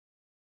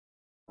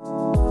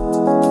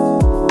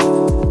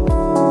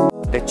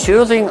The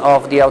choosing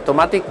of the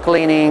automatic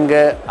cleaning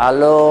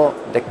allows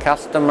the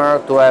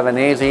customer to have an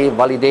easy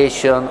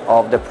validation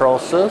of the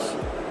process,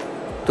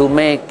 to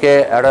make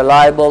a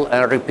reliable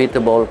and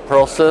repeatable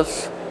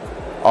process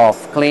of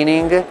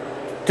cleaning,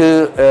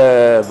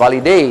 to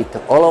validate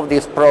all of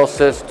this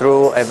process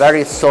through a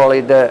very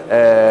solid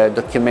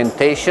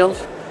documentation,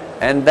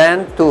 and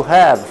then to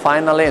have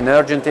finally an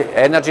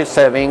energy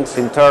savings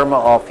in terms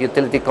of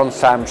utility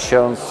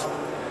consumptions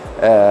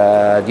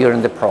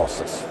during the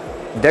process.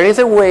 There is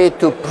a way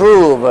to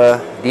prove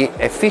the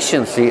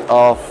efficiency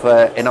of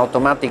an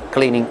automatic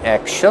cleaning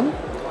action.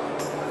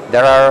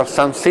 There are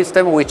some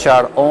systems which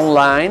are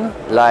online,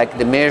 like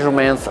the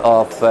measurements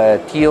of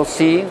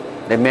TOC,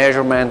 the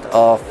measurement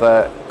of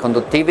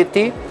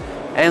conductivity,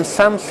 and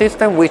some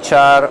systems which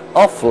are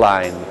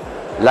offline,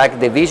 like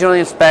the visual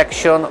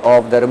inspection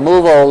of the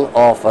removal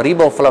of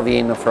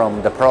riboflavin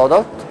from the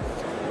product,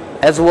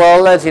 as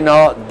well as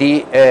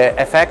the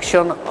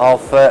affection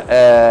of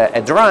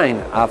a drying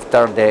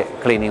after the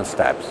cleaning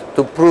steps,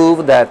 to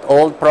prove that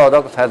all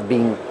products have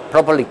been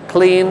properly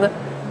cleaned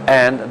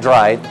and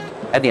dried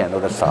at the end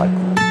of the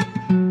cycle.